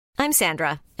I'm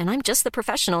Sandra, and I'm just the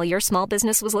professional your small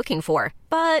business was looking for.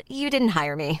 But you didn't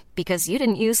hire me because you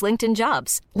didn't use LinkedIn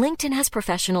Jobs. LinkedIn has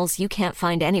professionals you can't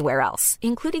find anywhere else,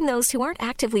 including those who aren't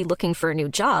actively looking for a new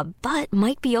job, but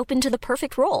might be open to the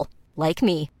perfect role, like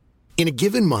me. In a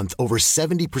given month, over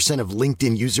 70% of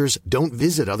LinkedIn users don't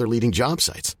visit other leading job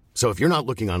sites. So if you're not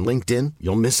looking on LinkedIn,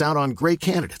 you'll miss out on great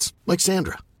candidates like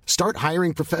Sandra. Start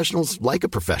hiring professionals like a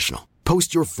professional.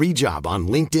 Post your free job on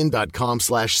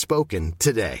linkedin.com/spoken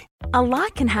today. A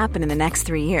lot can happen in the next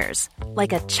 3 years.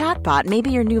 Like a chatbot may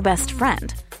be your new best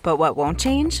friend. But what won't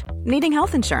change? Needing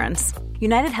health insurance.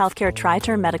 United Healthcare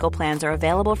Tri-Term Medical Plans are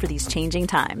available for these changing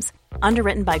times.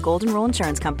 Underwritten by Golden Rule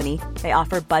Insurance Company, they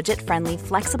offer budget-friendly,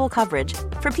 flexible coverage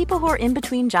for people who are in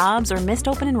between jobs or missed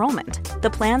open enrollment. The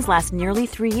plans last nearly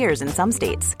 3 years in some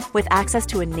states, with access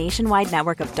to a nationwide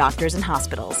network of doctors and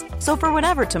hospitals. So for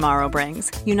whatever tomorrow brings,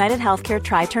 United Healthcare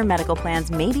Tri-Term Medical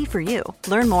Plans may be for you.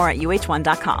 Learn more at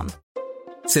uh1.com.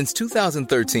 Since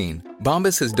 2013,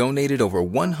 Bombas has donated over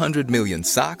 100 million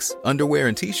socks, underwear,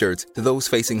 and T-shirts to those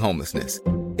facing homelessness.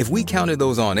 If we counted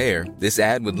those on air, this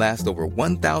ad would last over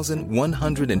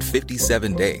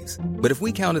 1,157 days. But if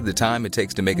we counted the time it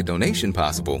takes to make a donation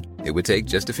possible, it would take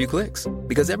just a few clicks.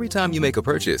 Because every time you make a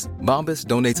purchase, Bombas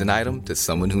donates an item to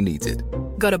someone who needs it.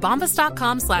 Go to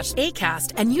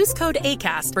bombas.com/ACAST and use code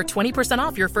ACAST for 20%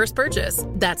 off your first purchase.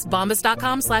 That's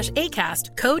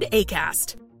bombas.com/ACAST, code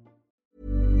ACAST.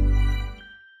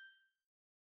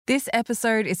 This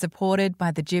episode is supported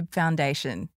by the Jib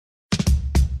Foundation.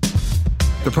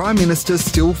 The Prime Minister's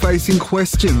still facing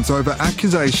questions over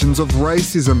accusations of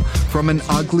racism from an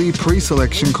ugly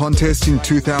pre-selection contest in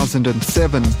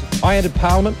 2007. I entered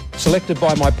Parliament, selected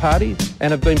by my party, and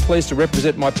have been pleased to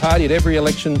represent my party at every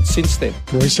election since then.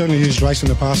 Well, he's certainly used race in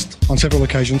the past on several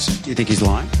occasions. Do you think he's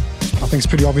lying? I think it's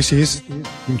pretty obvious he is.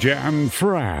 Jan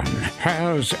Fran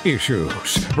has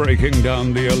issues. Breaking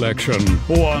down the election,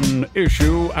 one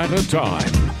issue at a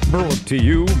time. Brought to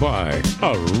you by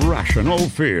A Rational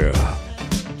Fear.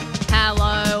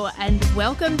 Hello and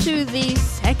welcome to the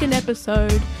second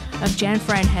episode of Jan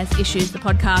Fran Has Issues, the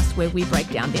podcast where we break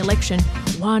down the election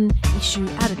one issue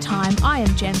at a time. I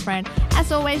am Jan Fran,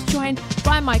 as always joined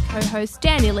by my co-host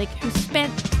Dan Illick, who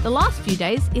spent the last few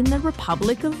days in the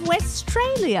Republic of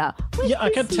Westralia.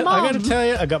 I got to tell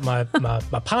you, I got my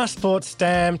passport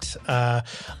stamped. I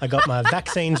got my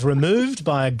vaccines removed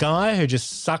by a guy who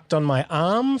just sucked on my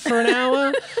arm for an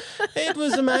hour. It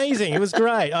was amazing. It was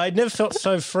great. I'd never felt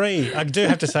so free. I do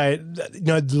have to say,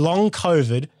 long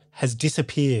COVID has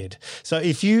disappeared. So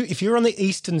if you're on the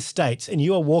eastern states and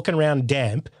you are walking around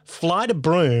damp, fly to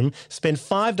Broome, spend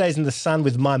 5 days in the sun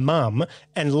with my mum,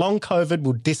 and long COVID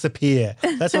will disappear.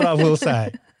 That's what I will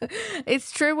say.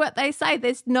 It's true what they say.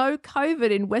 There's no COVID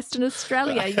in Western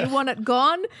Australia. You want it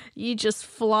gone, you just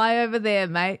fly over there,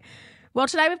 mate. Well,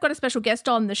 today we've got a special guest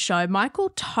on the show,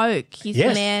 Michael Towke. He's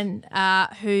the man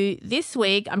who this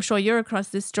week, I'm sure you're across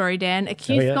this story, Dan,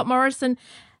 accused Scott Morrison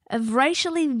of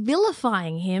racially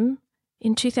vilifying him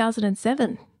in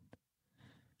 2007.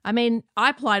 I mean, I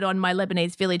applied on my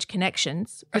Lebanese village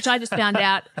connections, which I just found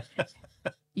out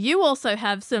you also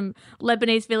have some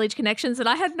Lebanese village connections that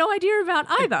I had no idea about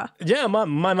either. Yeah,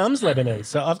 my mum's Lebanese,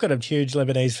 so I've got a huge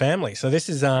Lebanese family. So this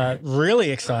is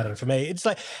really exciting for me. It's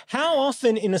like, how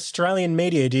often in Australian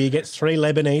media do you get three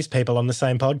Lebanese people on the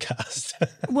same podcast?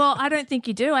 Well, I don't think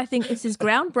you do. I think this is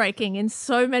groundbreaking in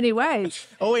so many ways.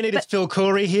 All we need is Phil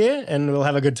Corey here and we'll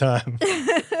have a good time.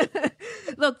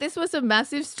 Look, this was a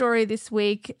massive story this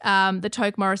week, the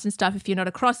Towke Morrison stuff. If you're not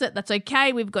across it, that's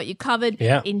okay. We've got you covered.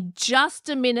 Yeah. In just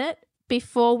a minute.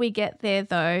 Before we get there,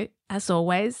 though, as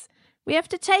always, we have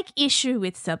to take issue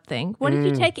with something. What did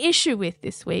you take issue with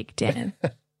this week, Dan?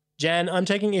 Jan, I'm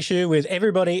taking issue with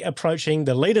everybody approaching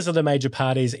the leaders of the major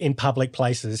parties in public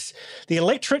places. The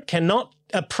electorate cannot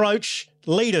approach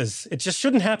leaders. It just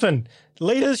shouldn't happen.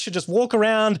 Leaders should just walk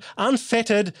around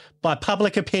unfettered by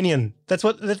public opinion. That's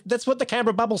what the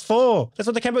Canberra bubble's for. That's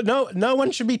what the Canberra. No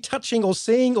one should be touching or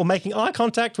seeing or making eye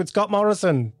contact with Scott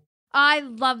Morrison. I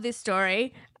love this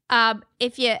story.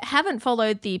 If you haven't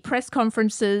followed the press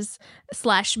conferences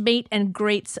 / meet and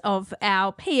greets of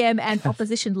our PM and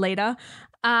opposition leader,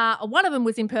 one of them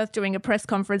was in Perth doing a press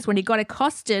conference when he got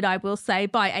accosted, I will say,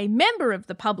 by a member of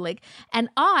the public. And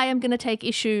I am going to take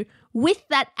issue with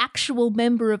that actual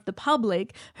member of the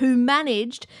public who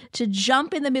managed to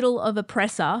jump in the middle of a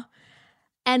presser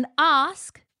and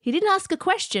ask, he didn't ask a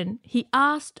question, he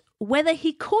asked whether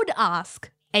he could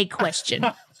ask a question.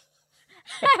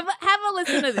 Have a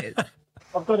listen to this.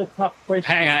 I've got a tough question.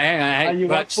 Hang on. Are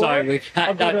you up for it?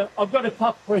 I've got a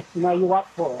tough question. Are you up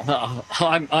for it?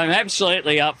 I'm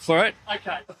absolutely up for it.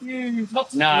 Okay.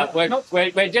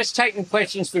 We're just taking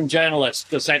questions from journalists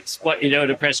because that's what you do at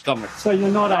a press conference. So you're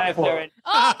not up for it?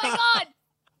 Oh, my God.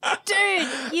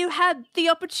 Dude, you had the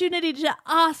opportunity to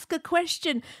ask a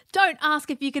question. Don't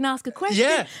ask if you can ask a question.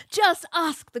 Yeah. Just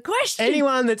ask the question.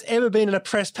 Anyone that's ever been in a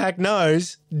press pack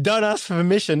knows, don't ask for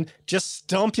permission. Just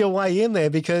stomp your way in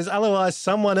there because otherwise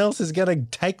someone else is going to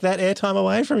take that airtime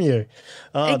away from you.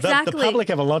 Exactly. The public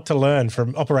have a lot to learn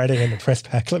from operating in the press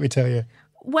pack, let me tell you.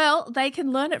 Well, they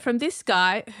can learn it from this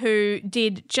guy who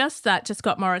did just that to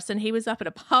Scott Morrison. He was up at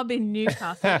a pub in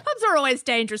Newcastle. Pubs are always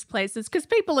dangerous places because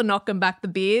people are knocking back the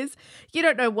beers. You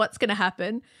don't know what's going to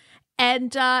happen.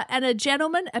 And a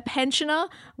gentleman, a pensioner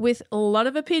with a lot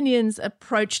of opinions,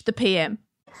 approached the PM.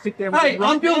 Hey,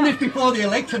 I'm doing this before the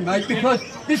election, mate, because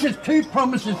this is 2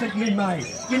 promises that you made.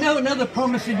 You know another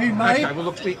promise that you made? Okay, well,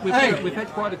 look, we've had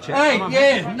quite a chat.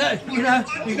 Hey,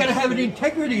 you've got to have an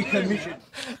integrity commission.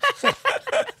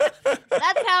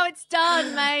 That's how it's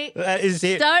done, mate. That is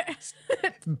it. Don't...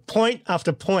 Point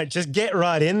after point. Just get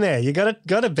right in there. You got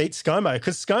to beat ScoMo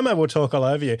because ScoMo will talk all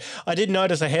over you. I did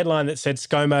notice a headline that said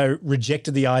ScoMo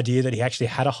rejected the idea that he actually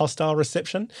had a hostile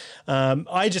reception.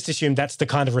 I just assumed that's the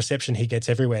kind of reception he gets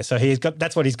everywhere. So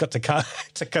that's what he's got that's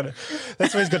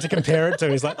what he's got to compare it to.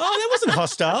 He's like, oh, that wasn't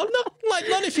hostile.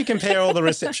 Not if you compare all the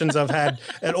receptions I've had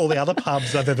at all the other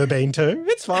pubs I've ever been to.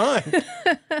 It's fine.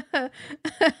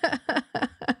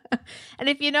 And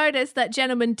if you notice, that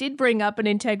gentleman did bring up an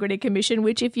integrity commission,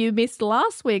 which if you missed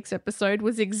last week's episode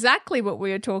was exactly what we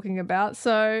were talking about.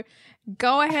 So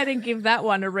go ahead and give that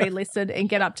one a re-listen and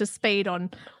get up to speed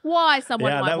on why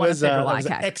someone might want a federal ICAC. That was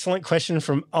an excellent question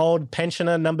from old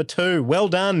pensioner number 2. Well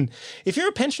done. If you're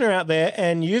a pensioner out there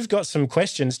and you've got some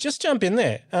questions, just jump in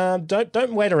there.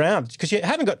 Don't wait around because you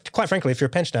haven't got, quite frankly, if you're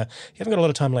a pensioner, you haven't got a lot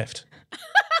of time left.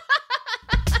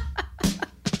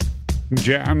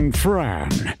 Jan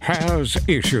Fran has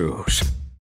issues.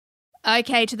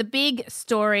 Okay, to the big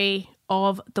story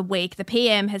of the week. The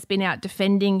PM has been out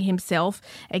defending himself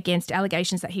against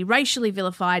allegations that he racially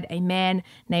vilified a man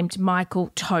named Michael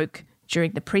Towke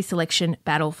during the pre-selection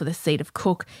battle for the seat of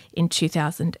Cook in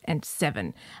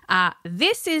 2007.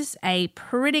 This is a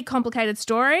pretty complicated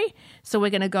story, so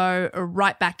we're going to go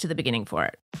right back to the beginning for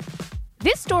it.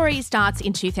 This story starts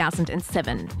in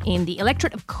 2007 in the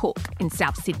electorate of Cook in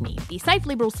South Sydney. The safe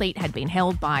Liberal seat had been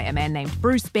held by a man named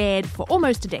Bruce Baird for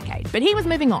almost a decade, but he was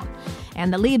moving on,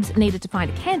 and the Libs needed to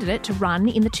find a candidate to run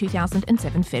in the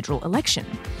 2007 federal election.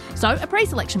 So a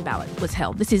pre-selection ballot was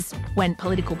held. This is when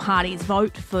political parties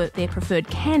vote for their preferred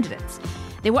candidates.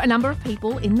 There were a number of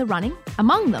people in the running,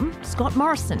 among them Scott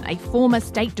Morrison, a former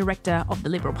state director of the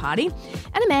Liberal Party,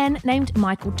 and a man named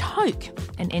Michael Towke,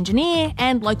 an engineer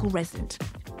and local resident.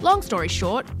 Long story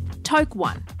short, Towke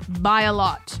won by a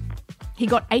lot. He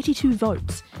got 82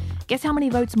 votes. Guess how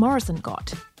many votes Morrison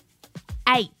got?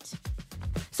 8.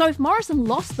 So if Morrison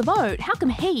lost the vote, how come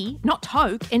he, not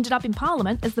Towke, ended up in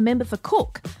Parliament as the member for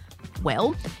Cook?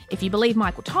 Well, if you believe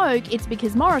Michael Towke, it's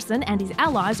because Morrison and his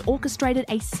allies orchestrated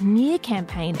a smear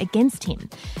campaign against him.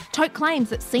 Towke claims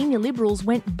that senior Liberals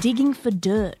went digging for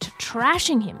dirt,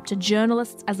 trashing him to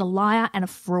journalists as a liar and a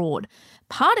fraud.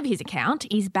 Part of his account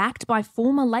is backed by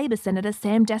former Labor Senator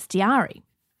Sam Dastyari.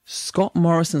 Scott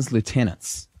Morrison's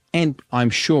lieutenants, and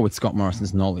I'm sure with Scott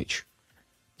Morrison's knowledge,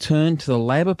 turned to the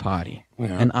Labor Party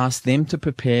and asked them to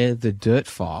prepare the dirt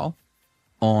file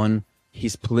on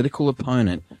his political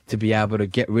opponent to be able to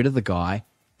get rid of the guy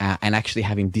and actually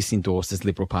have him disendorsed as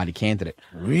Liberal Party candidate.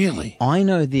 Really? I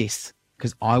know this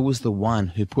because I was the one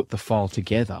who put the file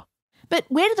together. But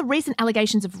where do the recent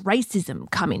allegations of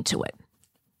racism come into it?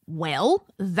 Well,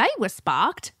 they were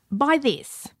sparked by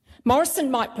this. Morrison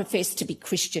might profess to be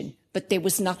Christian, but there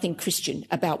was nothing Christian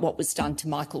about what was done to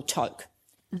Michael Towke.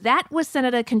 That was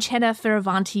Senator Conchetta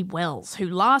Fierravanti-Wells, who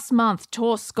last month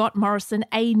tore Scott Morrison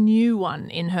a new one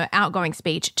in her outgoing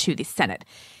speech to the Senate.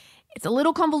 It's a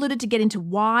little convoluted to get into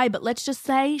why, but let's just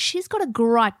say she's got a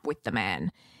gripe with the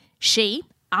man. She,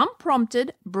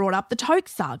 unprompted, brought up the Towke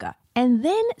saga and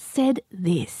then said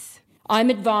this. I'm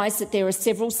advised that there are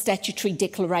several statutory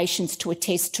declarations to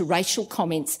attest to racial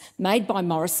comments made by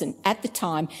Morrison at the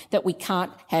time that we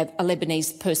can't have a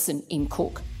Lebanese person in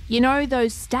Cook. You know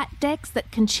those stat decks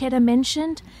that Conchetta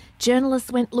mentioned?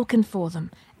 Journalists went looking for them,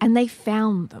 and they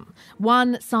found them.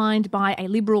 One signed by a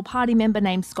Liberal Party member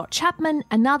named Scott Chapman,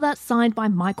 another signed by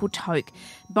Michael Towke,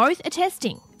 both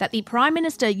attesting that the Prime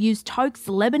Minister used Towke's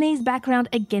Lebanese background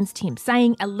against him,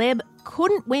 saying a Leb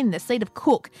couldn't win the seat of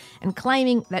Cook, and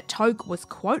claiming that Towke was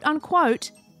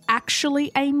quote-unquote actually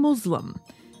a Muslim.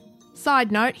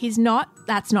 Side note, he's not.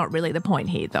 That's not really the point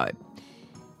here, though.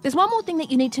 There's one more thing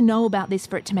that you need to know about this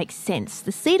for it to make sense.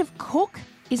 The seat of Cook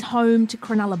is home to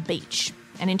Cronulla Beach.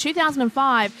 And in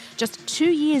 2005, just 2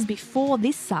 years before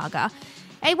this saga,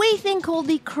 a wee thing called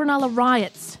the Cronulla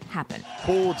Riots happened.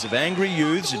 Hordes of angry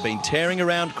youths had been tearing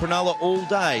around Cronulla all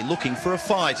day looking for a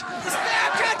fight. This is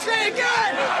our country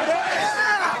again!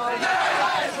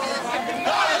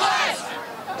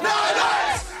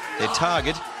 Their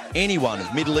target, anyone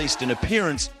of Middle Eastern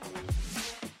appearance.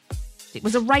 It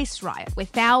was a race riot where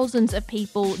thousands of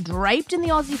people draped in the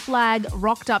Aussie flag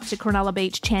rocked up to Cronulla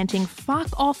Beach chanting "fuck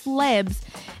off Lebs"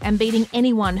 and beating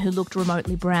anyone who looked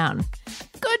remotely brown.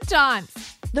 Good times.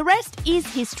 The rest is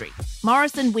history.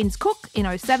 Morrison wins Cook in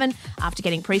 2007 after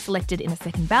getting pre-selected in a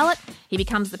second ballot. He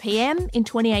becomes the PM in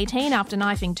 2018 after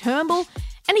knifing Turnbull,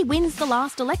 and he wins the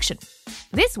last election.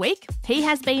 This week, he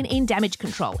has been in damage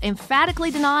control, emphatically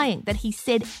denying that he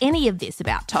said any of this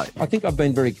about Towke. I think I've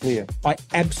been very clear. I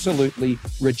absolutely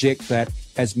reject that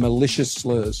as malicious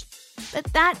slurs. But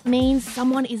that means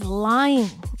someone is lying.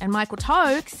 And Michael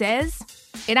Towke says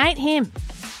it ain't him.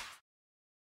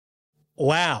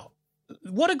 Wow.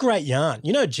 What a great yarn.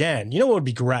 You know, Jan, you know what would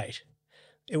be great?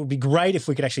 It would be great if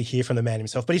we could actually hear from the man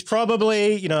himself. But he's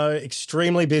probably,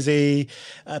 extremely busy.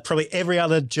 Probably every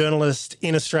other journalist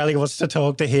in Australia wants to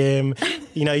talk to him.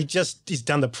 He's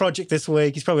done the project this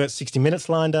week. He's probably got 60 Minutes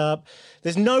lined up.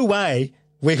 There's no way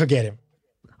we could get him.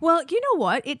 Well, you know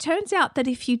what? It turns out that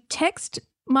if you text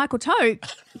Michael Towke,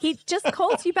 he just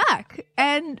calls you back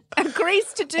and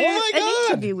agrees to do an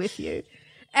interview with you.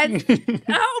 And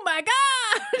oh my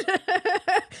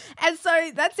God. And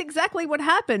so that's exactly what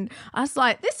happened. I was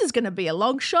like, this is going to be a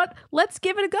long shot. Let's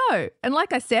give it a go. And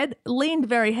like I said, leaned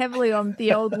very heavily on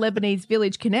the old Lebanese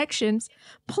village connections,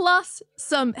 plus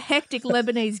some hectic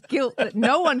Lebanese guilt that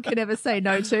no one can ever say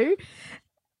no to.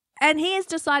 And he has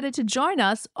decided to join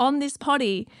us on this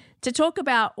potty to talk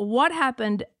about what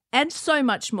happened and so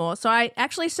much more. So I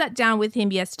actually sat down with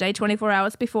him yesterday, 24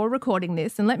 hours before recording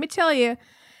this. And let me tell you,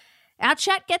 our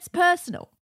chat gets personal.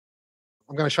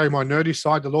 I'm going to show you my nerdy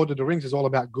side. The Lord of the Rings is all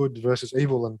about good versus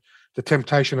evil and the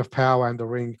temptation of power and the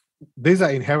ring. These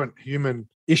are inherent human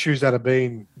issues that are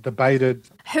being debated.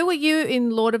 Who are you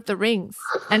in Lord of the Rings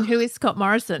and who is Scott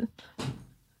Morrison?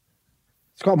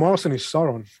 Scott Morrison is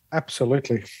Sauron,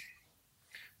 absolutely.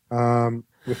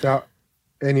 Without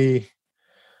any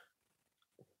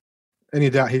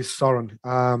doubt, he's Sauron.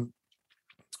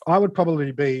 I would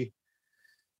probably be...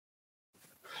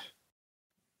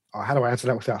 how do I answer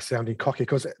that without sounding cocky?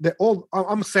 Because they're all.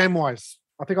 I'm Samwise.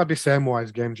 I think I'd be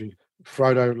Samwise Gamgee.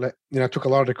 Frodo, took a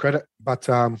lot of the credit, but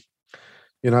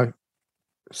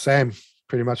Sam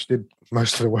pretty much did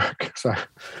most of the work. So,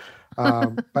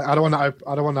 but I don't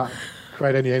want to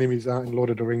create any enemies in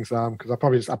Lord of the Rings because I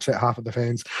probably just upset half of the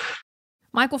fans.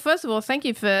 Michael, first of all, thank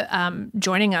you for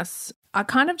joining us. I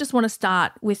kind of just want to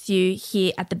start with you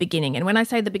here at the beginning. And when I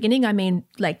say the beginning, I mean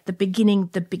like the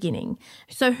beginning.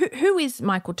 So who is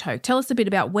Michael Towke? Tell us a bit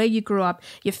about where you grew up,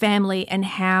 your family, and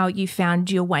how you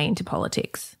found your way into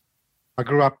politics. I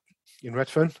grew up in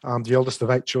Redfern. I'm the eldest of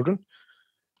 8 children.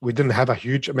 We didn't have a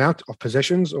huge amount of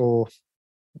possessions or,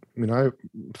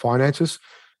 finances.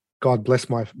 God bless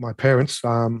my parents.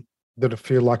 Didn't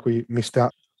feel like we missed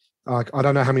out. I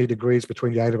don't know how many degrees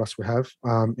between the 8 of us we have,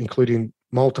 including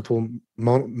multiple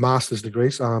master's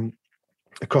degrees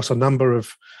across a number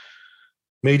of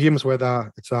mediums,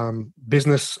 whether it's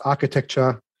business,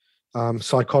 architecture,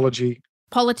 psychology.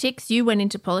 Politics. You went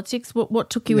into politics. What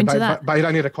took you into that? But you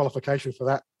don't need a qualification for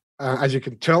that, as you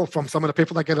can tell from some of the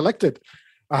people that get elected.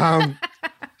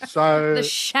 So the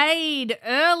shade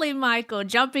early, Michael,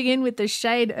 jumping in with the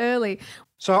shade early.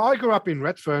 So I grew up in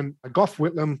Redfern. Gough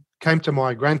Whitlam came to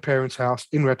my grandparents' house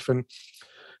in Redfern.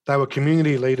 They were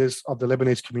community leaders of the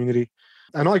Lebanese community.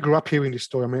 And I grew up hearing this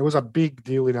story. I mean, it was a big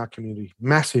deal in our community,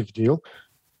 massive deal.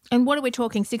 And what are we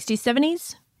talking, 60s,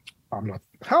 70s? I'm not.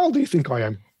 How old do you think I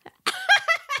am?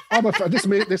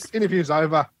 This interview's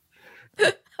over.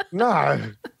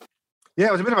 No. Yeah,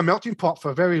 it was a bit of a melting pot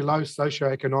for very low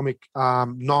socioeconomic,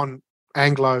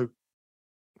 non-Anglo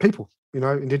people,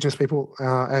 Indigenous people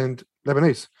and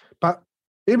Lebanese. But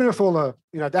even with all the,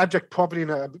 the abject poverty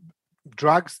and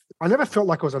drugs, I never felt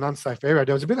like it was an unsafe area.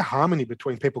 There was a bit of harmony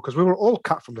between people because we were all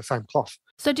cut from the same cloth.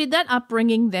 So did that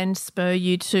upbringing then spur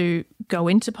you to go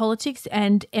into politics?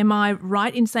 And am I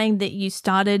right in saying that you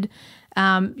started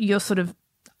your sort of,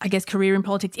 career in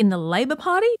politics in the Labor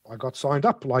Party? I got signed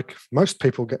up like most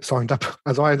people get signed up,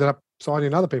 as I ended up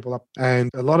signing other people up.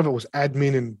 And a lot of it was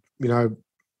admin and,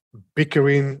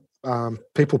 bickering,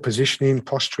 people positioning,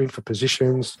 posturing for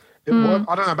positions. I don't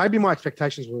know, maybe my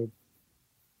expectations were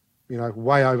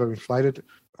way overinflated.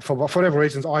 For whatever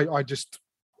reasons, I just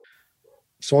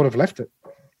sort of left it.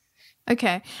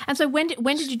 Okay. And so when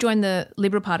did you join the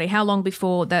Liberal Party? How long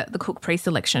before the Cook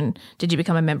pre-selection did you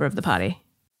become a member of the party?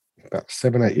 About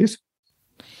 7-8 years.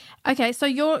 Okay, so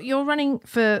you're running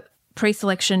for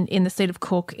pre-selection in the seat of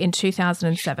Cook in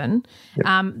 2007.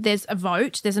 Yep. There's a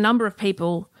vote. There's a number of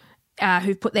people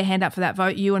who've put their hand up for that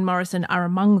vote. You and Morrison are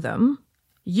among them.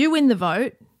 You win the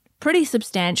vote pretty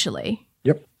substantially.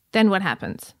 Yep. Then what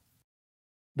happens?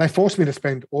 They forced me to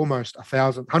spend almost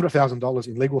 $100,000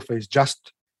 in legal fees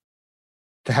just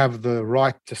to have the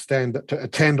right to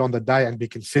attend on the day and be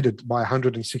considered by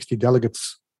 160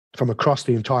 delegates from across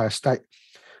the entire state.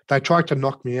 They tried to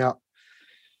knock me out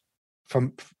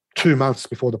from 2 months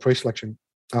before the pre-selection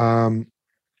on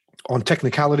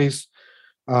technicalities,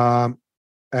 and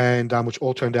which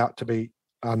all turned out to be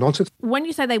nonsense. When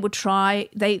you say they would try,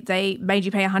 they made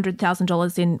you pay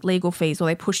 $100,000 in legal fees, or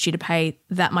they pushed you to pay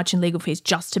that much in legal fees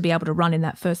just to be able to run in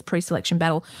that first pre-selection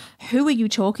battle. Who are you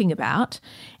talking about?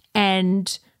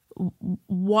 And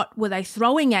what were they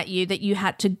throwing at you that you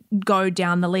had to go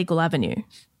down the legal avenue?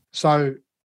 So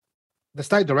the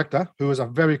state director, who was a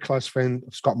very close friend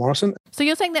of Scott Morrison. So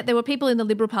you're saying that there were people in the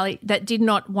Liberal Party that did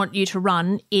not want you to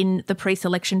run in the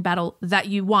pre-selection battle that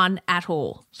you won at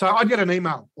all? So I'd get an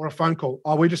email or a phone call.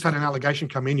 Oh, we just had an allegation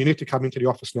come in. You need to come into the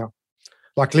office now.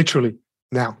 Like literally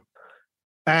now.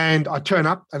 And I turn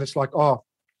up and it's like, oh,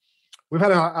 we've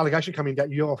had an allegation come in that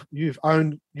you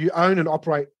own and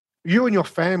operate, you and your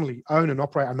family own and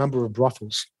operate a number of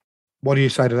brothels. What do you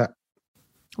say to that?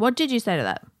 What did you say to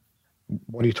that?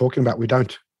 What are you talking about? We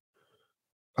don't.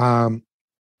 And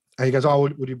he goes, oh,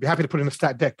 would you be happy to put in a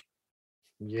stat deck?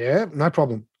 Yeah, no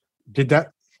problem. Did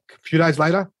that. A few days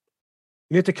later,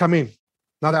 you need to come in.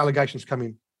 Another allegation's come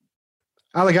in.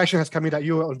 Allegation has come in that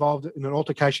you were involved in an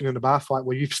altercation in a bar fight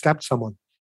where you've stabbed someone.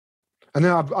 And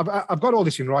then I've got all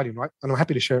this in writing, right? And I'm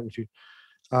happy to share it with you.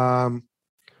 And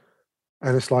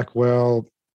it's like, well,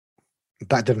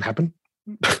 that didn't happen.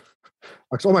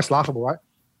 It's almost laughable, right?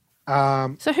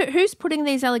 So who's putting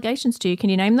these allegations to you? Can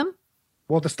you name them?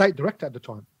 Well, the state director at the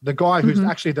time, the guy who's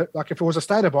actually, if it was a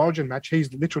state of origin match,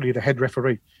 he's literally the head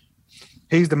referee.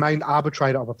 He's the main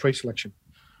arbitrator of a pre-selection.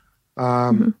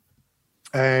 And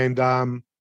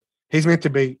he's meant to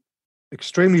be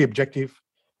extremely objective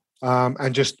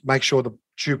and just make sure the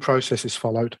due process is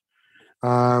followed.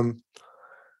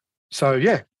 So,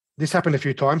 yeah, this happened a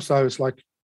few times. So it's like,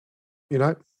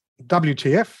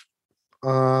 WTF.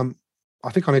 I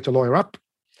think I need to lawyer up,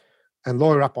 and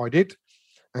lawyer up I did.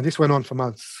 And this went on for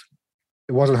months.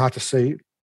 It wasn't hard to see,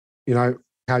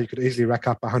 how you could easily rack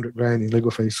up $100,000 in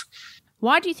legal fees.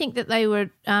 Why do you think that they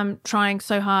were trying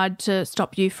so hard to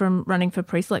stop you from running for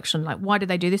pre-selection? Like, why did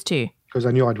they do this to you? Because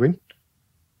they knew I'd win.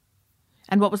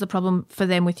 And what was the problem for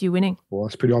them with you winning? Well,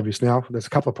 it's pretty obvious now. There's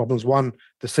a couple of problems. One,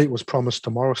 the seat was promised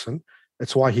to Morrison.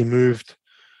 That's why he moved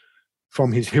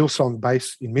from his Hillsong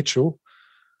base in Mitchell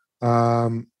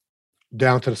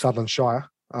down to the Southern Shire.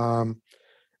 And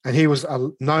he was a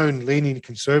known leaning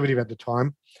conservative at the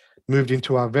time, moved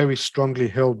into a very strongly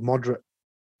held moderate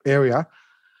area.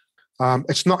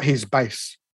 It's not his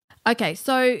base. Okay,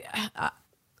 so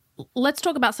let's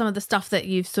talk about some of the stuff that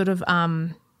you've sort of,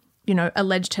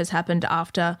 alleged has happened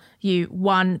after you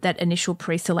won that initial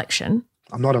pre-selection.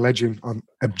 I'm not alleging. I'm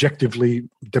objectively,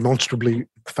 demonstrably,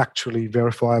 factually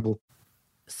verifiable.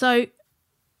 So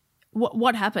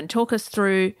what happened? Talk us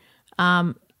through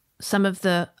some of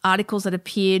the articles that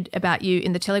appeared about you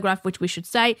in the Telegraph, which we should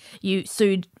say you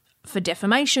sued for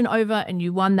defamation over, and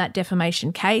you won that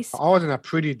defamation case. I was in a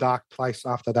pretty dark place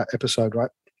after that episode, right?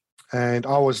 And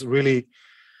I was really,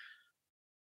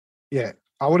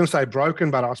 I wouldn't say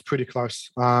broken, but I was pretty close.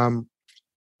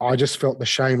 I just felt the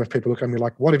shame of people looking at me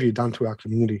like, what have you done to our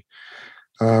community?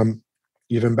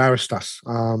 You've embarrassed us.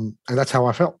 And that's how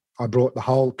I felt. I brought the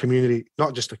whole community,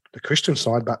 not just the Christian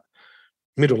side, but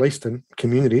Middle Eastern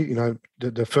community,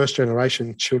 the first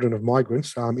generation children of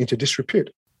migrants into disrepute.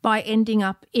 By ending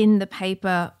up in the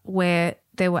paper where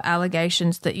there were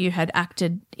allegations that you had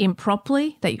acted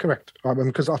improperly? Correct.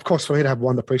 Because, of course, for me to have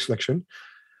won the pre-selection,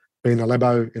 being a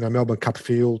Lebo in a Melbourne Cup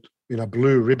field, in a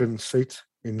blue ribbon seat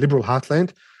in Liberal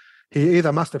Heartland, he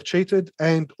either must have cheated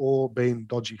and or been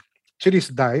dodgy. To this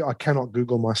day, I cannot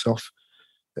Google myself.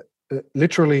 It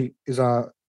literally is a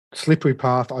slippery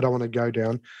path I don't want to go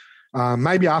down.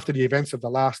 Maybe after the events of the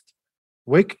last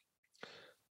week,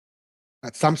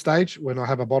 at some stage when I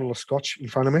have a bottle of scotch in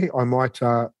front of me, I might,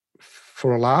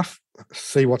 for a laugh,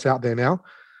 see what's out there now.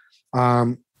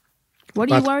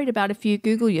 What are you worried about if you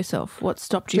Google yourself? What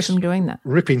stopped you from doing that?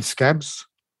 Ripping scabs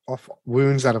of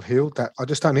wounds that have healed that I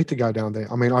just don't need to go down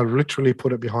there. I mean, I literally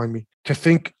put it behind me. To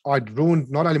think I'd ruined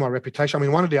not only my reputation. I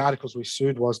mean, one of the articles we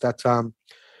sued was that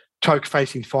Towke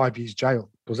facing 5 years jail,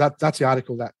 because that's the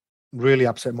article that really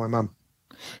upset my mum.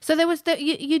 So there was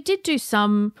you did do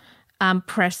some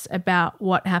press about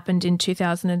what happened in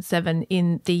 2007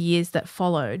 in the years that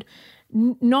followed.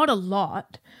 Not a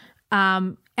lot.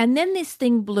 And then this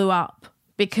thing blew up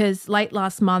because late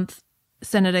last month,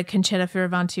 Senator Conchetta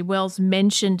Fierravanti-Wells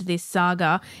mentioned this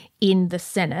saga in the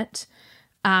Senate.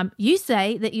 You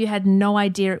say that you had no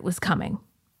idea it was coming.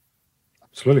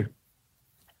 Absolutely.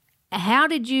 How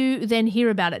did you then hear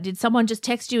about it? Did someone just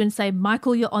text you and say,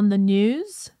 Michael, you're on the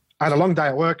news? I had a long day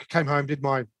at work, came home, did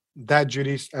my dad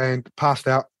duties and passed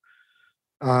out.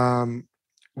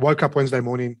 Woke up Wednesday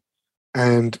morning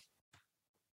and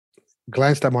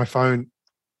glanced at my phone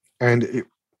and it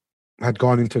had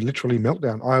gone into literally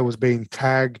meltdown. I was being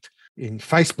tagged in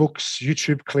Facebooks,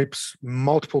 YouTube clips,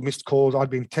 multiple missed calls. I'd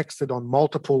been texted on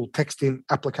multiple texting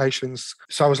applications.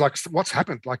 So I was like, what's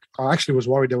happened? Like, I actually was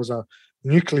worried there was a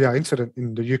nuclear incident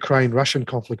in the Ukraine-Russian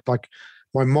conflict. Like,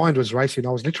 my mind was racing.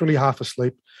 I was literally half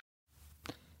asleep.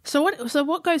 So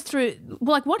what goes through,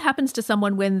 like, what happens to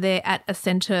someone when they're at the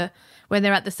center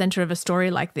of a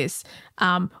story like this,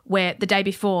 where the day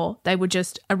before they were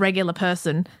just a regular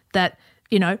person that,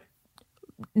 you know,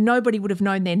 nobody would have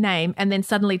known their name, and then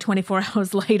suddenly 24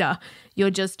 hours later,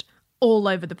 you're just all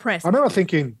over the press? I remember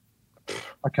thinking,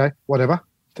 okay, whatever,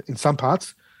 in some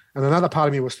parts. And another part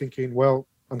of me was thinking, well,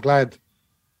 I'm glad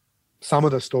some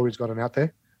of the stories gotten out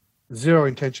there. Zero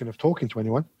intention of talking to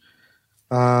anyone.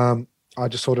 I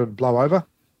just sort of blow over.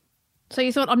 So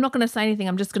you thought, I'm not going to say anything.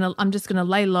 I'm just going to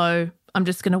lay low. I'm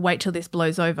just going to wait till this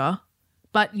blows over.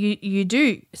 But you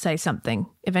do say something.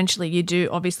 Eventually, you do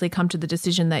obviously come to the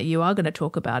decision that you are going to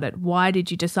talk about it. Why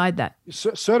did you decide that?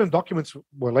 Certain documents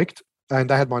were leaked and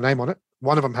they had my name on it.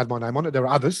 One of them had my name on it. There were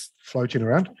others floating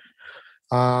around.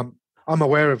 I'm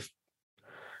aware of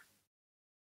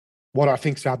what I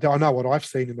think's out there. I know what I've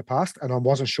seen in the past, and I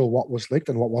wasn't sure what was leaked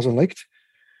and what wasn't leaked.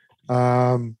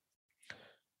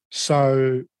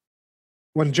 So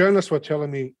when journalists were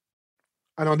telling me,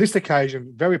 and on this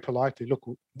occasion, very politely, look,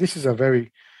 this is a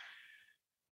very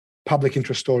public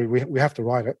interest story. We have to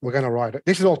write it. We're going to write it.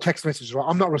 This is all text messages, right?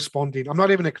 I'm not responding. I'm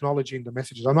not even acknowledging the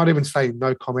messages. I'm not even saying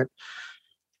no comment.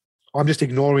 I'm just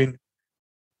ignoring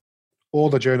all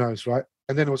the journos, right?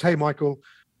 And then it was, hey, Michael,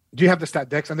 do you have the stat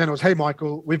decks? And then it was, hey,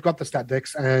 Michael, we've got the stat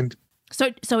decks. And so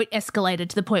it escalated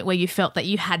to the point where you felt that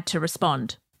you had to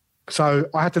respond. So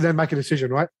I had to then make a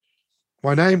decision, right?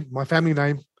 My name, my family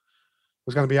name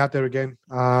was going to be out there again.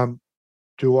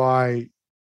 Do I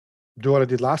do what I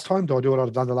did last time? Do I do what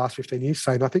I've done the last 15 years,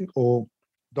 say nothing? Or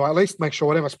do I at least make sure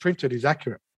whatever's printed is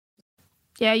accurate?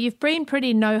 Yeah, you've been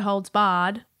pretty no holds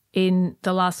barred in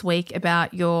the last week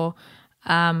about your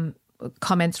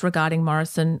comments regarding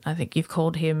Morrison. I think you've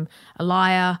called him a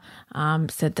liar,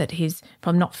 said that he's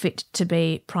probably not fit to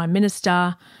be Prime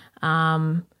Minister,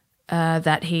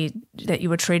 that you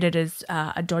were treated as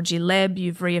a dodgy leb.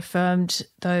 You've reaffirmed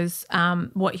those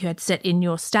what you had set in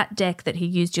your stat deck, that he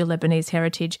used your Lebanese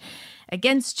heritage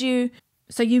against you.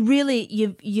 So you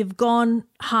really you've gone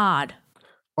hard.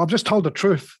 I've just told the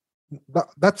truth.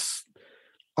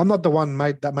 I'm not the one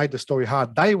that made the story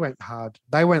hard. They went hard.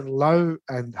 They went low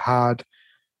and hard,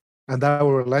 and they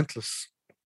were relentless.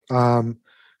 I'm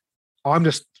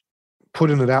just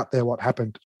putting it out there what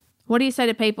happened. What do you say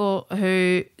to people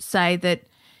who say that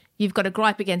you've got a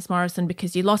gripe against Morrison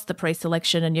because you lost the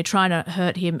pre-selection and you're trying to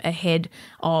hurt him ahead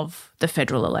of the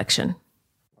federal election?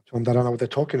 I don't know what they're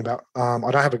talking about. I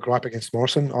don't have a gripe against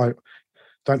Morrison. I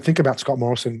don't think about Scott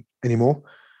Morrison anymore.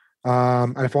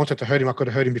 And if I wanted to hurt him, I could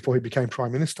have hurt him before he became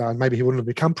Prime Minister, and maybe he wouldn't have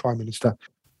become Prime Minister.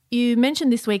 You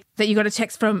mentioned this week that you got a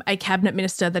text from a cabinet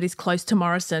minister that is close to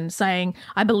Morrison saying,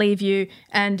 I believe you,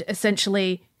 and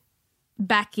essentially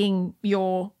backing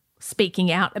your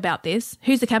speaking out about this.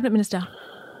 Who's the cabinet minister?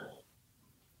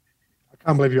 I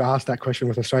can't believe you asked that question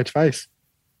with a straight face.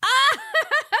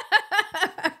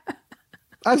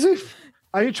 As if,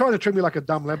 are you trying to treat me like a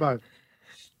dumb lebo?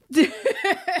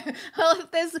 Well,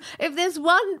 if there's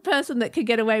one person that could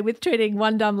get away with treating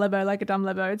one dumb lebo like a dumb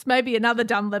lebo, it's maybe another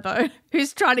dumb lebo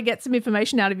who's trying to get some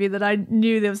information out of you that I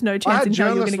knew there was no chance in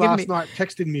hell you were going to give me. I had journalists last night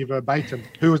texting me verbatim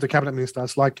who was the cabinet minister.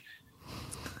 It's like,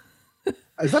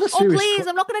 is that a serious? Oh, please,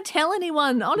 I'm not going to tell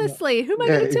anyone, honestly. Yeah. Who am I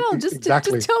going to tell? Just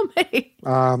tell me.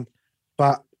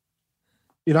 But,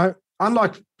 you know,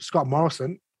 unlike Scott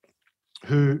Morrison,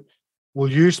 who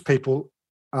will use people,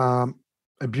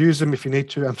 abuse them if you need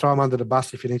to, and throw them under the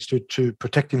bus if he needs to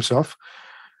protect himself.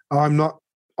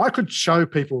 I could show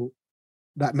people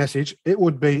that message, it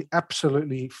would be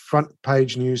absolutely front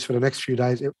page news for the next few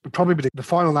days. It would probably be the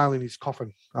final nail in his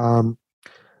coffin.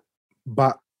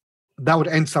 But that would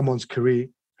end someone's career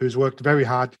who's worked very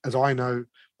hard, as I know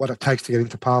what it takes to get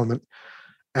into Parliament.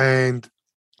 And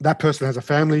that person has a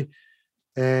family,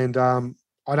 and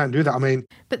I don't do that. I mean...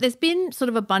 But there's been sort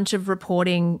of a bunch of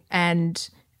reporting and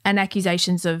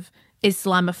accusations of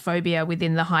Islamophobia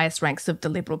within the highest ranks of the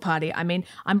Liberal Party. I mean,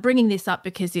 I'm bringing this up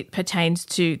because it pertains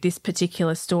to this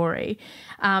particular story.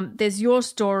 There's your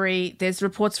story. There's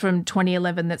reports from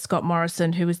 2011 that Scott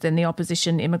Morrison, who was then the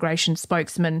opposition immigration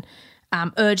spokesman,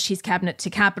 urged his cabinet to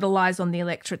capitalise on the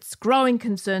electorate's growing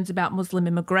concerns about Muslim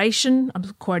immigration. I'm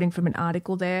quoting from an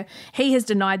article there. He has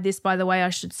denied this, by the way,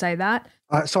 I should say that.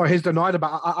 Sorry, he's denied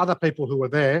about other people who were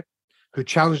there who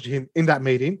challenged him in that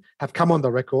meeting have come on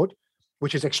the record,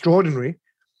 which is extraordinary,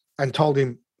 and told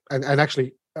him and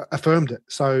actually affirmed it.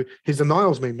 So his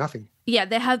denials mean nothing. Yeah,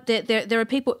 there are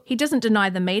people. He doesn't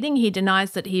deny the meeting. He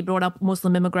denies that he brought up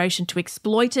Muslim immigration to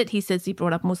exploit it. He says he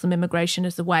brought up Muslim immigration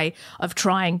as a way of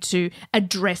trying to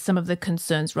address some of the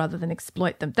concerns rather than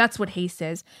exploit them. That's what he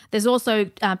says. There's also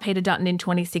Peter Dutton in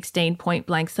 2016 point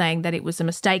blank saying that it was a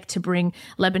mistake to bring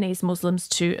Lebanese Muslims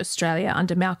to Australia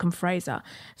under Malcolm Fraser.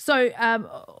 So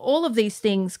all of these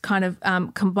things kind of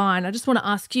combine. I just want to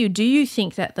ask you, do you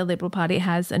think that the Liberal Party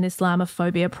has an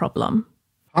Islamophobia problem?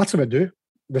 Parts of it do.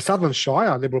 The Southern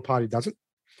Shire Liberal Party doesn't.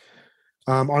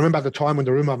 I remember at the time when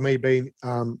the rumour of me being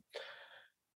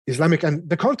Islamic, and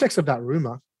the context of that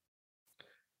rumour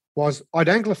was I'd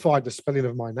anglified the spelling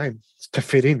of my name to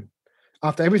fit in.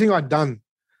 After everything I'd done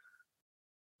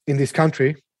in this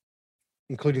country,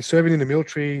 including serving in the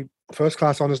military,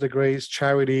 first-class honours degrees,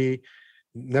 charity,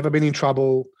 never been in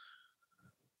trouble,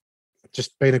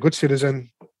 just being a good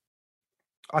citizen,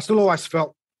 I still always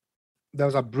felt there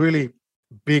was a really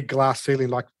big glass ceiling,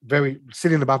 like very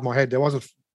sitting above my head. There wasn't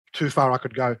too far I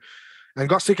could go, and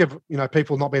got sick of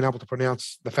people not being able to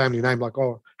pronounce the family name. Like,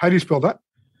 oh, how do you spell that?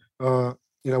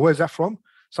 Where's that from?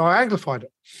 So I anglified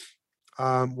it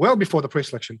well before the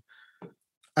pre-selection.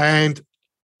 And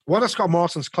one of Scott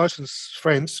Morrison's closest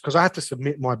friends, because I had to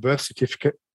submit my birth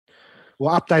certificate,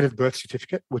 updated birth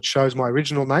certificate, which shows my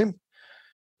original name.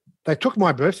 They took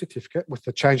my birth certificate with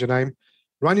the change of name,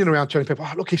 running around telling people,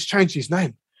 oh, look, he's changed his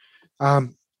name.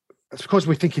 It's because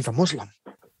we think he's a Muslim.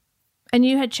 And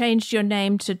you had changed your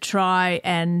name to try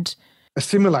and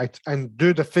assimilate and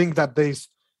do the thing that these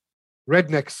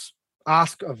rednecks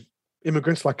ask of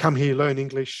immigrants, like come here, learn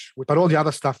English, but all the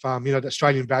other stuff, the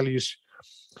Australian values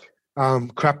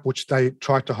crap, which they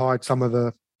try to hide some of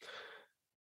the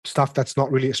stuff that's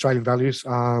not really Australian values.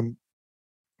 I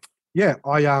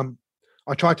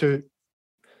try to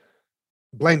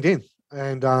blend in,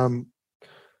 and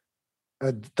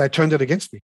they turned it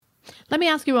against me. Let me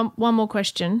ask you one more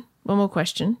question. We've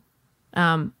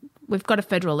got a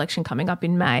federal election coming up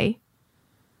in May.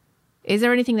 Is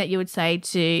there anything that you would say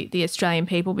to the Australian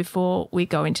people before we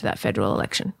go into that federal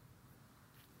election?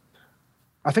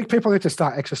 I think people need to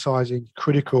start exercising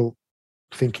critical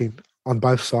thinking on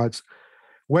both sides,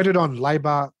 whether on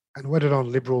Labor and whether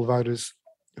on Liberal voters,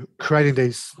 creating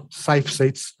these safe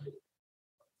seats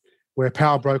where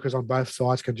power brokers on both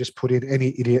sides can just put in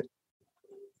any idiot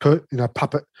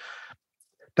puppet.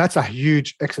 That's a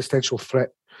huge existential threat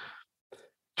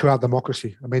to our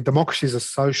democracy. I mean, democracy is a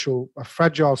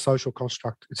fragile social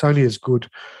construct. It's only as good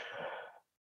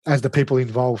as the people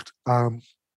involved.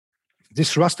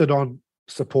 This rusted on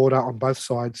supporter on both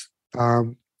sides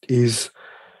needs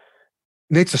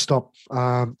to stop.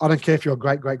 I don't care if your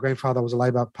great-great-grandfather was a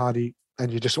Labor Party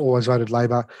and you just always voted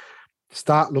Labor.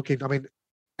 Start looking. I mean,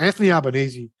 Anthony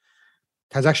Albanese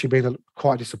has actually been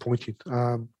quite disappointing.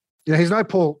 He's no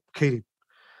Paul Keating.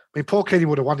 I mean, Paul Keating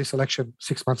would have won this election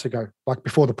 6 months ago, like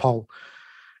before the poll.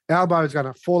 Albo is going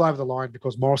to fall over the line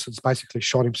because Morrison's basically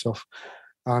shot himself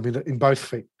in both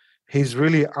feet. He's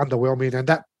really underwhelming, and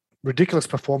that ridiculous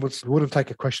performance wouldn't take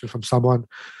a question from someone.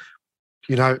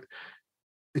 It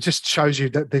just shows you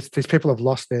that these people have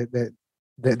lost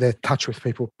their touch with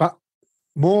people. But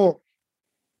more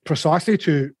precisely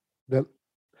to the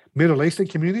Middle Eastern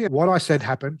community, what I said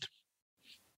happened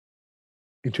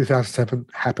in 2007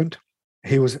 happened.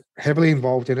 He was heavily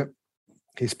involved in it.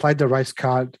 He's played the race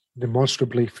card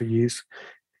demonstrably for years.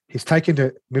 He's taken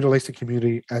the Middle Eastern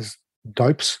community as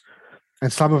dopes,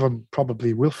 and some of them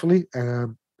probably willfully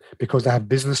because they have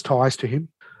business ties to him,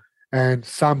 and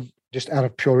some just out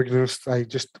of pure ignorance. They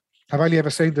just have only ever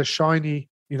seen the shiny,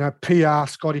 PR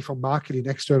Scotty from marketing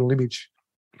external image.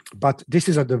 But this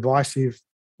is a divisive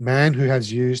man who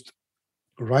has used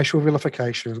racial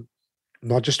vilification,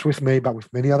 not just with me, but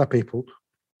with many other people,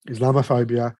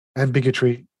 Islamophobia and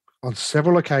bigotry on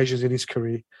several occasions in his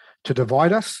career to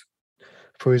divide us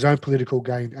for his own political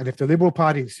gain. And if the Liberal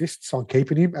Party insists on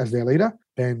keeping him as their leader,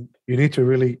 then you need to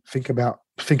really think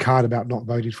hard about not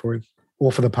voting for him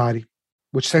or for the party,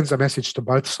 which sends a message to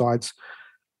both sides,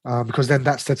 because then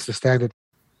that sets the standard.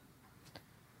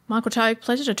 Michael Towke,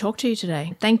 pleasure to talk to you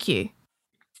today. Thank you.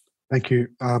 Thank you.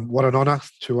 What an honour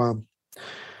to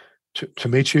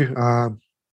meet you,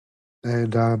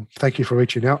 and thank you for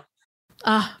reaching out.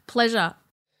 Pleasure.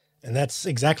 And that's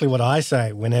exactly what I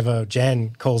say whenever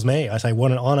Jan calls me. I say,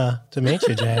 what an honour to meet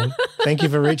you, Jan. Thank you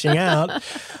for reaching out.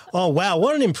 Oh, wow,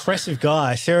 what an impressive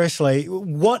guy. Seriously,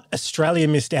 what Australia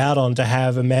missed out on to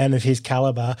have a man of his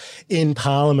calibre in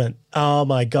Parliament. Oh,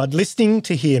 my God. Listening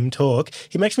to him talk,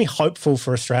 he makes me hopeful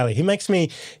for Australia. He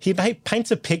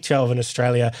paints a picture of an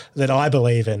Australia that I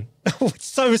believe in. It's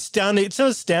so astounding. It's so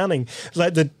astounding.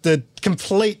 Like the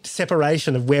complete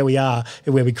separation of where we are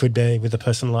and where we could be with a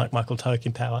person like Michael Towke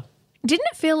in power. Didn't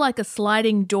it feel like a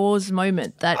sliding doors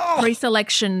moment, that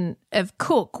pre-selection of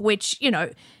Cook, which,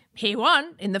 he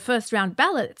won in the first round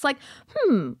ballot? It's like,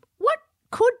 what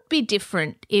could be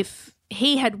different if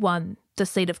he had won the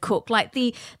seat of Cook? Like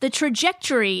the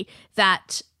trajectory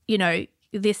that,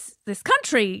 this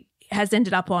country has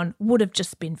ended up on would have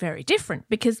just been very different,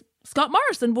 because Scott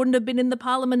Morrison wouldn't have been in the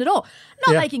parliament at all.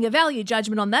 Not making a value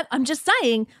judgment on that. I'm just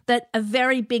saying that a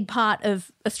very big part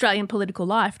of Australian political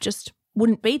life just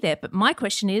wouldn't be there. But my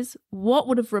question is, what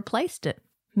would have replaced it?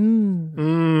 It'd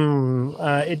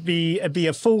be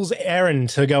a fool's errand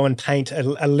to go and paint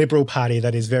a Liberal Party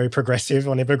that is very progressive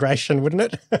on immigration, wouldn't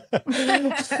it?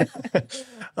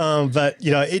 But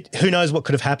who knows what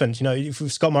could have happened? If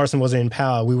Scott Morrison wasn't in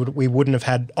power, we wouldn't have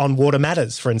had on water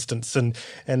matters, for instance, and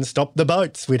stop the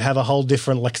boats. We'd have a whole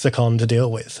different lexicon to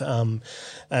deal with.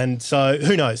 And so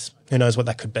who knows? Who knows what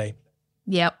that could be?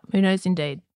 Yep, who knows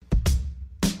indeed.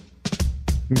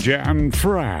 Jan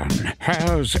Fran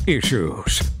has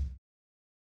issues.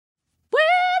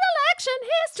 With election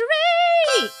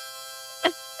history!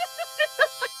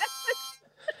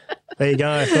 There you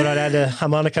go. I thought I'd add a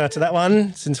harmonica to that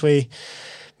one since we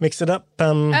mixed it up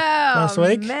last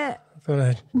week. Man. I thought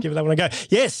I'd give that one a go.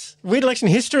 Yes, weird election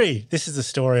history. This is the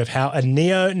story of how a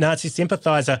neo-Nazi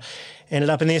sympathiser ended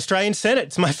up in the Australian Senate.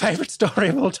 It's my favourite story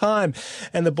of all time.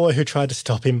 And the boy who tried to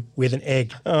stop him with an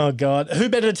egg. Oh, God. Who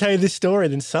better to tell you this story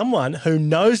than someone who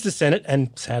knows the Senate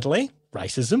and, sadly,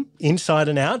 racism inside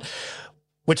and out?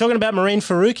 We're talking about Mehreen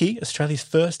Faruqi, Australia's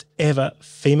first ever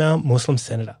female Muslim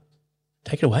senator.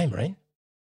 Take it away, Mehreen.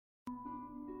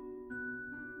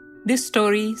 This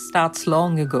story starts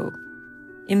long ago,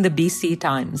 in the BC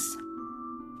times,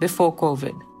 before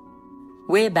COVID,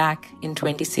 way back in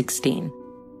 2016.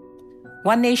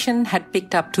 One Nation had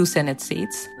picked up 2 Senate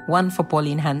seats, one for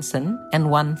Pauline Hanson and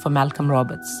one for Malcolm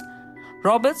Roberts.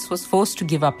 Roberts was forced to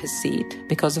give up his seat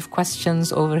because of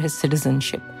questions over his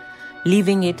citizenship,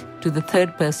 leaving it to the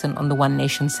third person on the One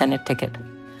Nation Senate ticket,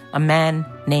 a man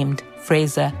named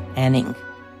Fraser Anning.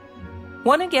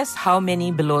 Want to guess how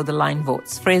many below-the-line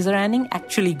votes Fraser Anning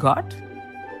actually got?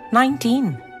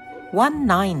 19.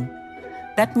 19.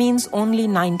 That means only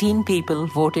 19 people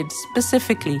voted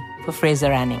specifically for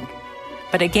Fraser Anning.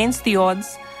 But against the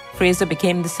odds, Fraser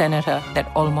became the senator that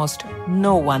almost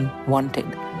no one wanted.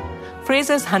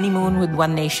 Fraser's honeymoon with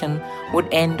One Nation would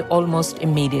end almost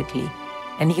immediately,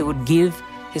 and he would give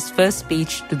his first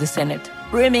speech to the Senate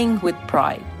brimming with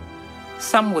pride.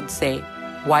 Some would say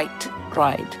white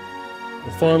pride.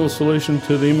 The final solution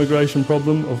to the immigration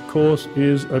problem, of course,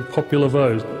 is a popular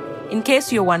vote. In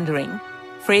case you're wondering,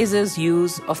 Fraser's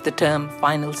use of the term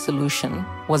final solution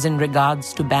was in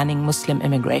regards to banning Muslim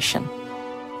immigration.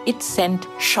 It sent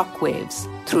shockwaves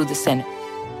through the Senate.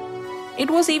 It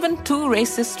was even too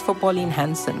racist for Pauline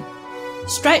Hanson.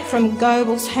 Straight from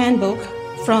Goebbels' handbook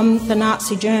from the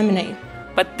Nazi Germany.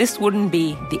 But this wouldn't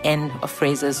be the end of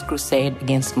Fraser's crusade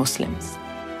against Muslims.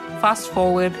 Fast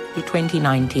forward to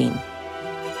 2019.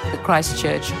 The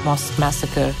Christchurch mosque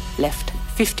massacre left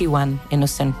 51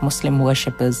 innocent Muslim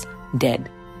worshippers dead.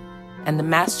 And the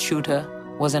mass shooter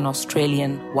was an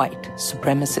Australian white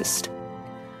supremacist.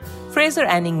 Fraser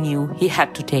Anning knew he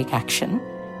had to take action,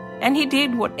 and he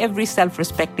did what every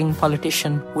self-respecting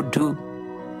politician would do.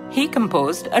 He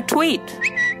composed a tweet.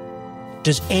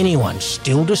 Does anyone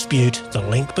still dispute the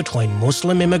link between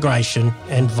Muslim immigration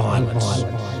and violence?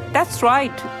 That's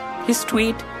right. His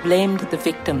tweet blamed the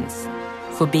victims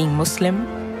for being Muslim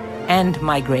and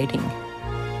migrating.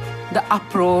 The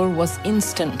uproar was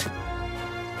instant.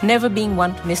 Never being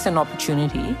one to miss an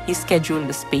opportunity, he scheduled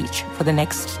a speech for the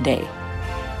next day.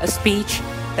 A speech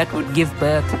that would give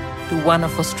birth to one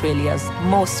of Australia's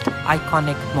most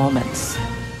iconic moments.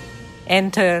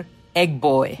 Enter Egg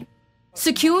Boy.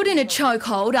 Secured in a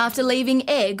chokehold after leaving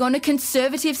egg on a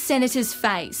Conservative senator's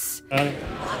face.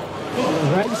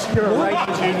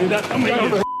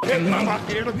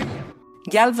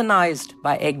 Galvanised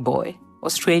by Egg Boy,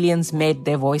 Australians made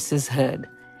their voices heard,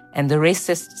 and the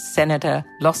racist senator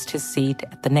lost his seat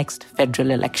at the next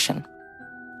federal election.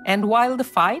 And while the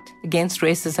fight against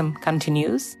racism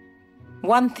continues,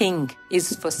 one thing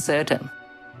is for certain.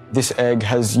 This egg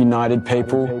has united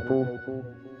people.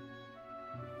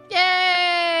 Yay!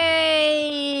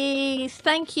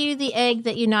 Thank you, the egg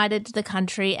that united the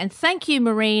country, and thank you,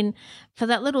 Maureen, for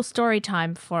that little story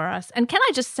time for us. And can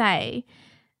I just say,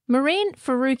 Maureen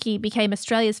Faruqi became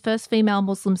Australia's first female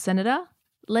Muslim senator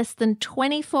less than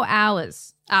 24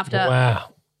 hours after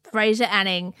Fraser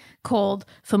Anning called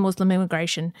for Muslim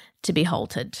immigration to be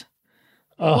halted.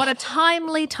 Oh. What a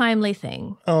timely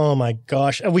thing. Oh, my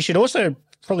gosh. And we should also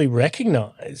probably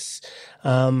recognise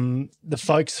the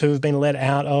folks who have been let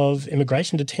out of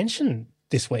immigration detention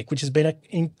this week, which has been an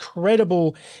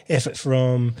incredible effort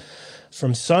from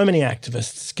so many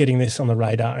activists getting this on the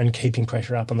radar and keeping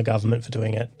pressure up on the government for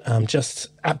doing it. Just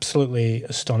absolutely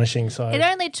astonishing. So it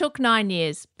only took 9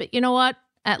 years, but you know what?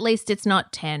 At least it's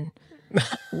not 10.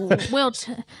 We'll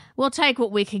take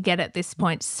what we could get at this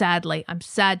point, sadly. I'm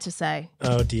sad to say.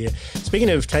 Oh, dear. Speaking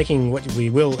of taking what we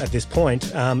will at this point,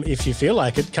 if you feel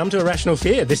like it, come to Irrational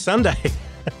Fear this Sunday.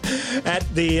 At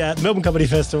the Melbourne Comedy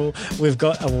Festival, we've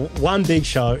got one big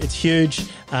show. It's huge.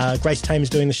 Grace Tamer's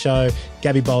doing the show,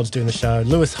 Gabby Bold's doing the show,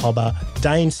 Lewis Hobber,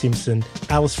 Dane Simpson,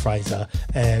 Alice Fraser,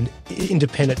 and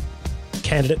independent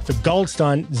candidate for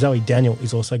Goldstein, Zoe Daniel,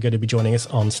 is also going to be joining us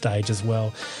on stage as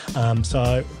well.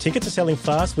 So tickets are selling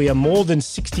fast. We are more than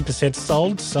 60%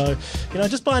 sold. So,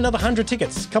 just buy another 100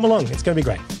 tickets. Come along. It's going to be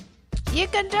great. You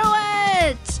can do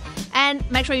it. And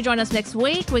make sure you join us next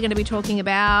week. We're going to be talking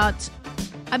about,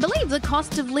 I believe, the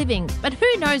cost of living. But who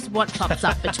knows what pops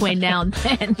up between now and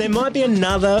then. There might be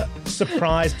another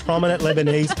surprise prominent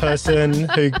Lebanese person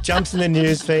who jumps in the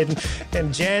newsfeed,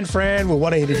 and Jan Fran will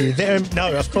want to interview them.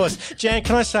 No, of course. Jan,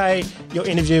 can I say your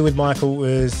interview with Michael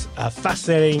was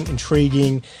fascinating,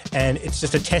 intriguing, and it's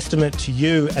just a testament to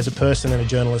you as a person and a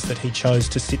journalist that he chose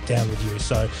to sit down with you.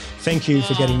 So thank you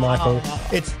for getting Michael.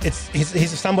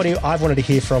 He's somebody I've wanted to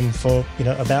hear from for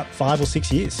about 5 or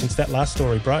 6 years since that last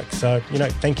story broke. So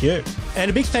thank you. And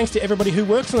a big thanks to everybody who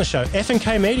works on the show.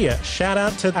 F&K Media, shout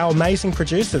out to our amazing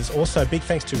producers. Also, big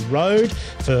thanks to Rode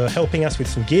for helping us with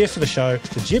some gear for the show,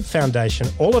 the Jib Foundation,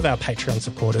 all of our Patreon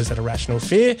supporters at Irrational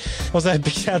Fear. Also, a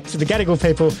big shout out to the Gadigal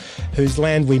people whose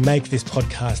land we make this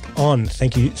podcast on.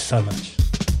 Thank you so much.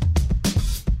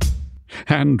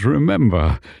 And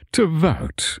remember to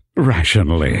vote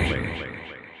rationally.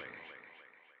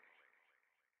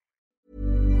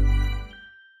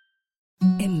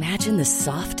 Imagine the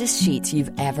softest sheets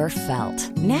you've ever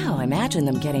felt. Now imagine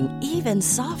them getting even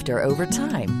softer over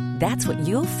time. That's what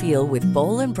you'll feel with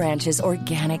Boll & Branch's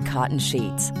organic cotton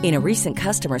sheets. In a recent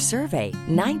customer survey,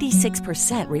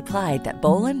 96% replied that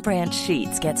Boll & Branch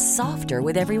sheets get softer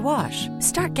with every wash.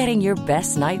 Start getting your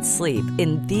best night's sleep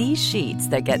in these sheets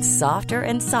that get softer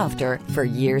and softer for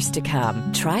years to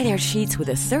come. Try their sheets with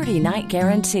a 30-night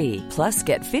guarantee. Plus,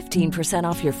 get 15%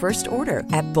 off your first order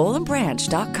at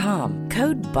bollandbranch.com.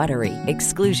 Code BUTTERY.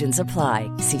 Exclusions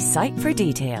apply. See site for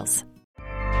details.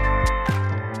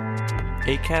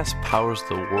 Acast powers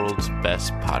the world's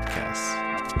best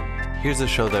podcasts. Here's a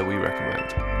show that we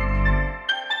recommend.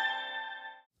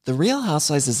 The Real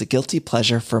Housewives is a guilty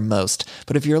pleasure for most,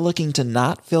 but if you're looking to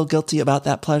not feel guilty about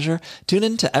that pleasure, tune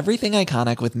in to Everything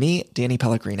Iconic with me, Danny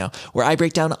Pellegrino, where I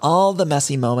break down all the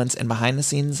messy moments and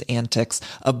behind-the-scenes antics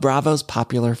of Bravo's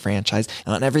popular franchise.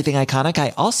 And on Everything Iconic,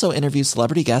 I also interview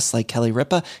celebrity guests like Kelly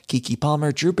Ripa, Keke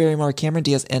Palmer, Drew Barrymore, Cameron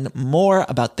Diaz, and more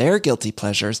about their guilty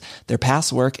pleasures, their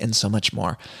past work, and so much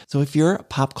more. So if you're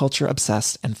pop culture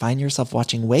obsessed and find yourself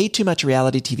watching way too much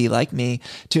reality TV like me,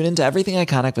 tune in to Everything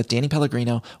Iconic with Danny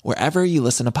Pellegrino, wherever you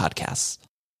listen to podcasts.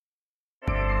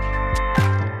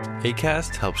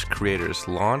 Acast helps creators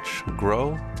launch,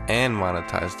 grow, and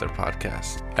monetize their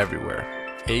podcasts everywhere.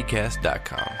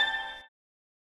 Acast.com.